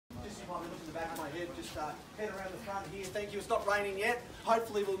the back of my head. Just head around the front here. Thank you. It's not raining yet.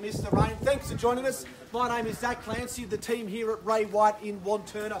 Hopefully we'll miss the rain. Thanks for joining us. My name is Zach Clancy, the team here at Ray White in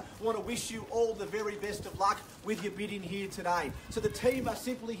Wantirna. I want to wish you all the very best of luck with your bidding here today. So the team are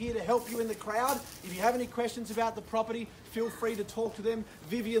simply here to help you in the crowd. If you have any questions about the property, feel free to talk to them.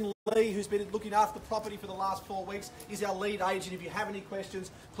 Vivian Lee, who's been looking after the property for the last 4 weeks, is our lead agent. If you have any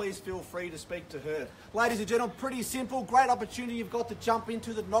questions, please feel free to speak to her. Ladies and gentlemen, pretty simple. Great opportunity you've got to jump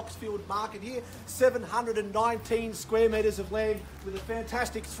into the Knoxfield market here. 719 square metres of land with a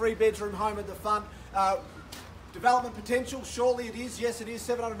fantastic 3-bedroom home at the front. Development potential, surely it is. Yes, it is.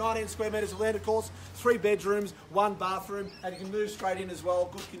 719 square metres of land, of course. 3 bedrooms, 1 bathroom, and you can move straight in as well.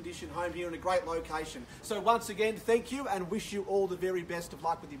 Good condition home here in a great location. So once again, thank you and wish you all the very best of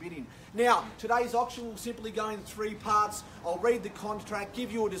luck with your bidding. Now, today's auction will simply go in 3 parts. I'll read the contract,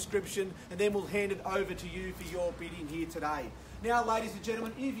 give you a description, and then we'll hand it over to you for your bidding here today. Now, ladies and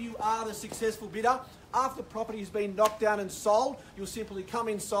gentlemen, if you are the successful bidder, after property has been knocked down and sold, you'll simply come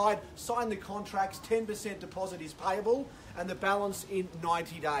inside, sign the contracts, 10% deposit is payable, and the balance in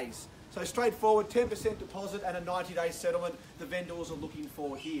 90 days. So straightforward, 10% deposit and a 90-day settlement the vendors are looking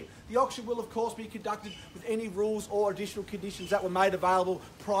for here. The auction will, of course, be conducted with any rules or additional conditions that were made available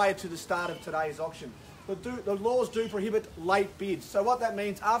prior to the start of today's auction. The laws do prohibit late bids. So what that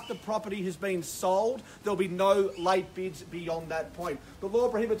means, after property has been sold, there'll be no late bids beyond that point. The law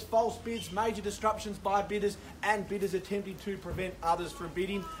prohibits false bids, major disruptions by bidders, and bidders attempting to prevent others from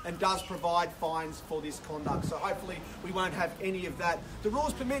bidding, and does provide fines for this conduct. So hopefully we won't have any of that. The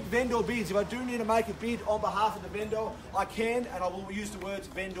rules permit vendor bids. If I do need to make a bid on behalf of the vendor, I can, and I will use the words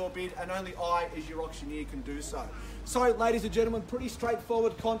vendor bid, and only I, as your auctioneer, can do so. So, ladies and gentlemen, pretty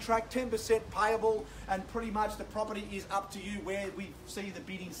straightforward contract, 10% payable, and pretty much the property is up to you where we see the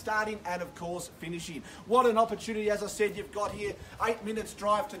bidding starting and, of course, finishing. What an opportunity, as I said, you've got here. 8 minutes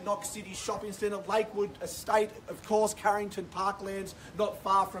drive to Knox City Shopping Centre, Lakewood Estate, of course, Carrington Parklands, not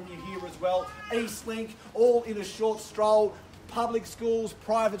far from you here as well. Eastlink, all in a short stroll. Public schools,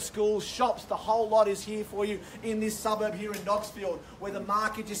 private schools, shops, the whole lot is here for you in this suburb here in Knoxfield, where the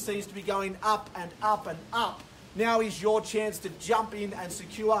market just seems to be going up and up and up. Now is your chance to jump in and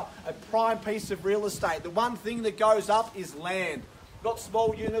secure a prime piece of real estate. The one thing that goes up is land. Not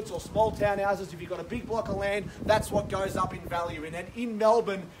small units or small townhouses. If you've got a big block of land, that's what goes up in value. And in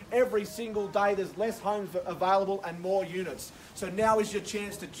Melbourne, every single day there's less homes available and more units. So now is your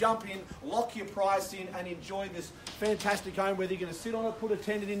chance to jump in, lock your price in, and enjoy this fantastic home, whether you're going to sit on it, put a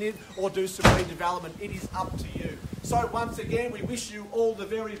tenant in it, or do some redevelopment. It is up to you. So once again, we wish you all the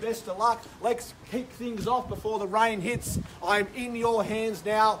very best of luck. Let's kick things off before the rain hits. I'm in your hands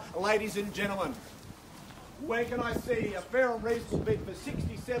now, ladies and gentlemen. Where can I see a fair and reasonable bid for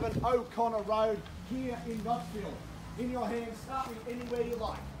 67 O'Connor Road here in Knoxfield? In your hands, start with anywhere you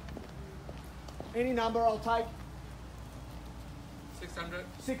like. Any number I'll take. 600.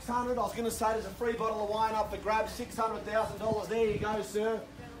 600. I was going to say there's a free bottle of wine up for grabs. $600,000. There you go, sir.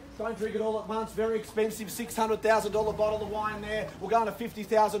 Don't drink it all at once. Very expensive. $600,000 bottle of wine there. We'll go on a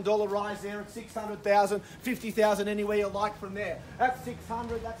 $50,000 rise there at $600,000. $50,000 anywhere you like from there. At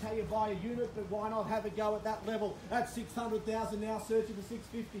 $600,000, that's how you buy a unit, but why not have a go at that level? At $600,000 now, searching for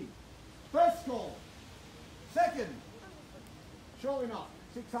 $650,000. First call. Second. Surely not.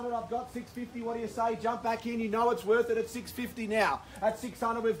 600 I've got, 650, what do you say? Jump back in, you know it's worth it at 650 now. At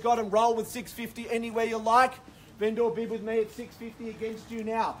 600 we've got them, roll with 650 anywhere you like. Vendor bid with me at 650 against you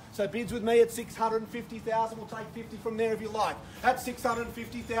now. So bids with me at 650,000, we'll take 50 from there if you like. At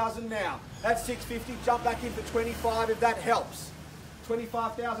 650,000 now. At 650, jump back in for 25 if that helps.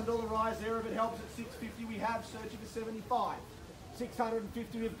 $25,000 rise there if it helps. At 650 we have, searching for 75.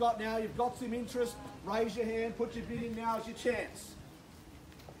 650 we've got now, you've got some interest, raise your hand, put your bid in now as your chance.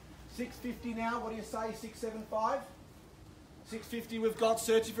 650 now, what do you say, 675? 650 we've got,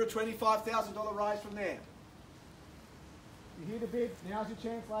 searching for a $25,000 rise from there. You hear the bid, now's your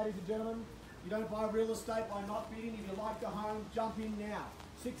chance, ladies and gentlemen. You don't buy real estate by not bidding. If you like the home, jump in now.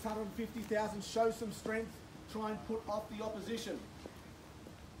 650,000, show some strength, try and put off the opposition.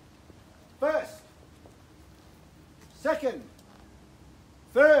 First, second,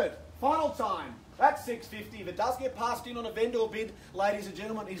 third, final time. That's 650. If it does get passed in on a vendor bid, ladies and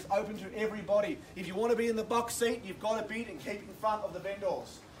gentlemen, it is open to everybody. If you want to be in the box seat, you've got to bid and keep in front of the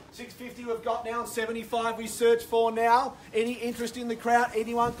vendors. 650 we've got now, and 75 we search for now. Any interest in the crowd?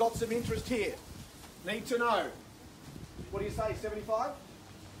 Anyone got some interest here? Need to know. What do you say, 75?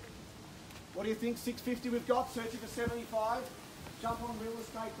 What do you think, 650 we've got, searching for 75? Jump on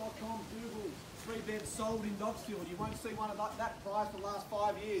realestate.com, Google, 3 beds sold in Knoxfield. You won't see one of that price for the last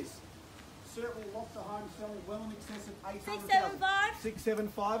 5 years. certainly lots of homes selling well in excess of 800,000. 675.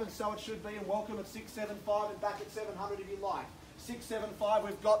 675, and so it should be, and welcome at 675 and back at 700 if you like. 675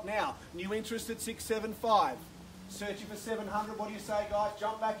 we've got now. New interest at 675. Searching for 700. What do you say, guys?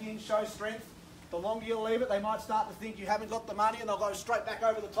 Jump back in, show strength. The longer you leave it, they might start to think you haven't got the money and they'll go straight back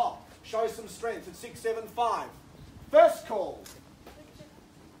over the top. Show some strength at 675. First call.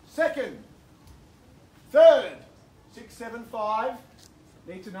 Second. Third. 675.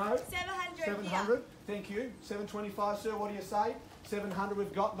 Need to know? 700. 700. Yeah. Thank you. 725, sir. What do you say? 700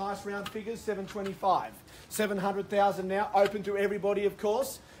 we've got. Nice round figures. 725. 700,000 now. Open to everybody, of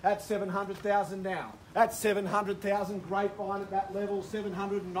course. At 700,000 now. At 700,000. Grapevine at that level.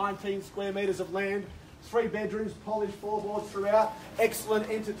 719 square metres of land. 3 bedrooms. Polished floorboards throughout. Excellent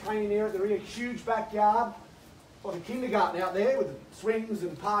entertaining area at the rear. Huge backyard. Like a kindergarten out there with swings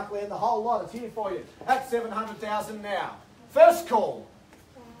and parkland. The whole lot. It's here for you. At 700,000 now. First call.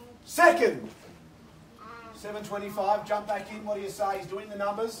 Second. 725. Jump back in. What do you say? He's doing the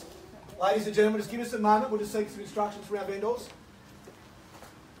numbers. Ladies and gentlemen, just give us a moment. We'll just seek some instructions from our vendors.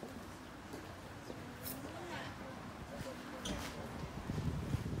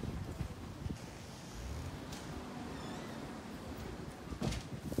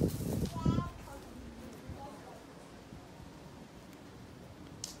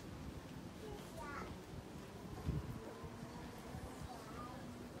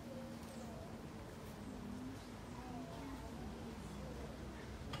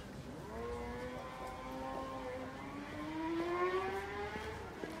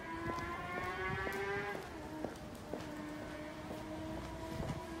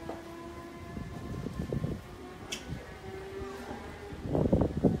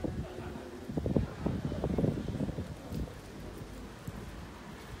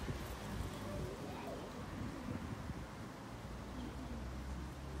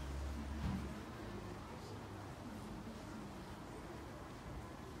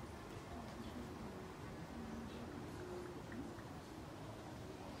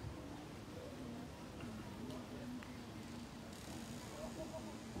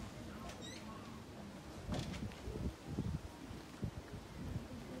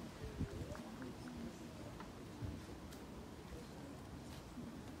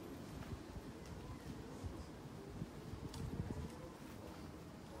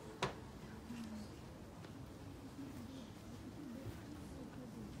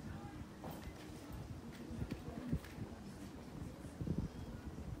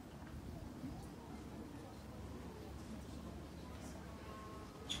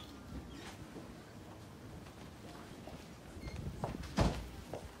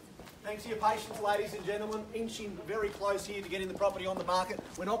 Thanks for your patience, ladies and gentlemen. Inching very close here to getting the property on the market.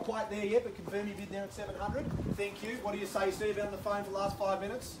 We're not quite there yet, but confirm your bid there at 700. Thank you. What do you say, Steve? Been on the phone for the last 5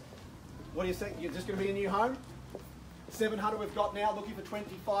 minutes. What do you think? You're just going to be a new home? 700 we've got now, looking for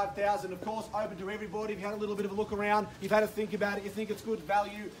 25,000. Of course, open to everybody. If you had a little bit of a look around, you've had to think about it, you think it's good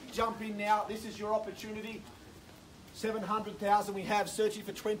value, jump in now. This is your opportunity. 700,000 we have, searching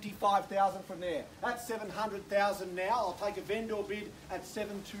for 25,000 from there. That's 700,000 now. I'll take a vendor bid at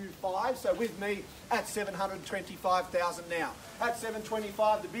 725. So with me at 725,000 now. At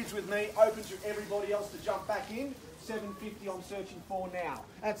 725, the bid's with me, open to everybody else to jump back in. 750 I'm searching for now.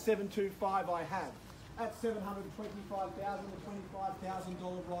 At 725 I have. At 725,000, the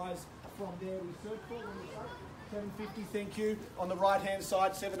 $25,000 rise from there we search for. 750, thank you. On the right-hand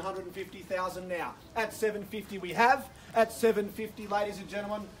side, 750,000 now. At 750 we have. At 750, ladies and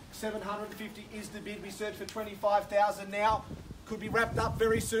gentlemen, 750 is the bid. We search for 25,000 now. Could be wrapped up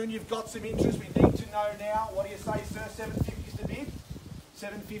very soon. You've got some interest. We need to know now. What do you say, sir? 750 is the bid.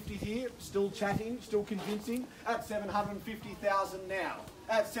 750 here. Still chatting, still convincing. At 750,000 now.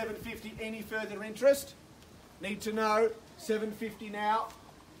 At 750, any further interest? Need to know. 750 now.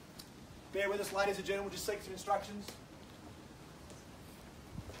 Bear with us, ladies and gentlemen, we'll just seek some instructions.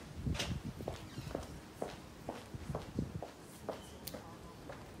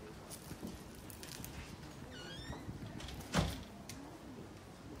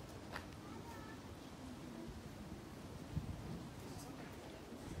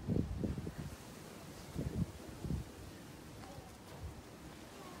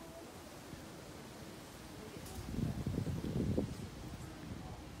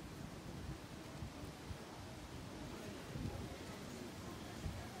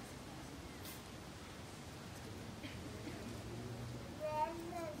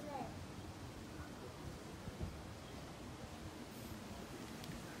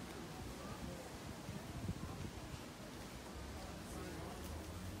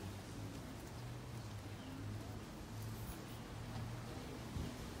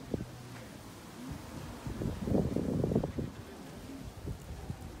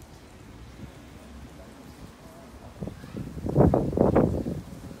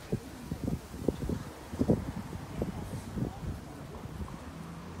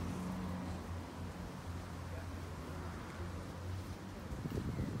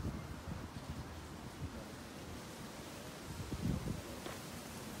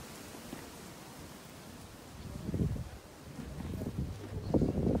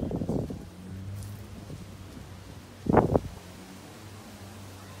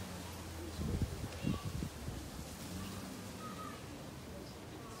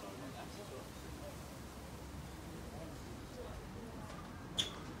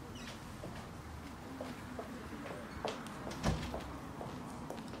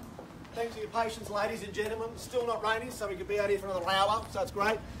 Thanks for your patience, ladies and gentlemen. Still not raining, so we could be out here for another hour, so it's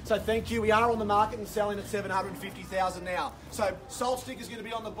great. So thank you. We are on the market and selling at $750,000 now. So sold stick is going to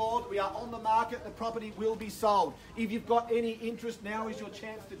be on the board. We are on the market. The property will be sold. If you've got any interest, now is your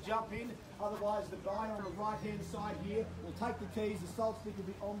chance to jump in. Otherwise, the buyer on the right-hand side here will take the keys. The sold stick will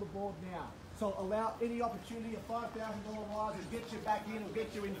be on the board now. So allow any opportunity, a $5,000 rise will get you back in, will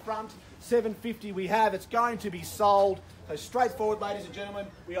get you in front. $750 we have. It's going to be sold. So straightforward, ladies and gentlemen.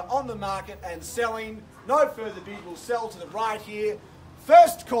 We are on the market and selling. No further bid. We'll sell to the right here.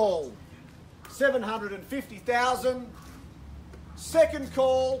 First call, $750,000. Second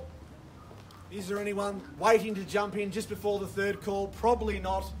call. Is there anyone waiting to jump in just before the third call? Probably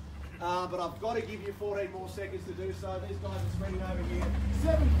not. But I've got to give you 14 more seconds to do so. These guys are spreading over here.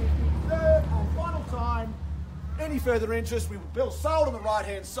 $750, third and final time. Any further interest, we will build sold on the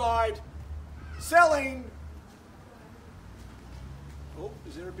right-hand side. Selling. Oh,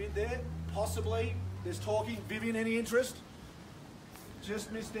 is there a bid there? Possibly. There's talking. Vivian, any interest?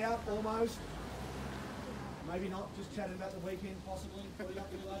 Just missed out, almost. Maybe not. Just chatting about the weekend, possibly. Probably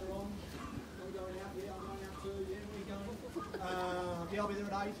up there later on. Are we going out? Yeah, I'm going out too. Yeah, where are you going? Yeah, I'll be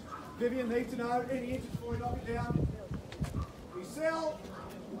there at 8. Vivian, need to know. Any interest before we knock it down? We sell.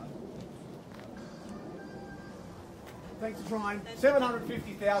 Thanks for trying.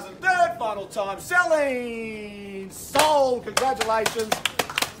 $750,000. Third final time. Selling. Sold. Congratulations.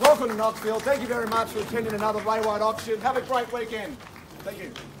 Welcome to Knoxfield. Thank you very much for attending another Ray White auction. Have a great weekend. Thank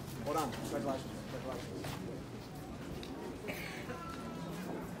you. Well done. Congratulations. Congratulations.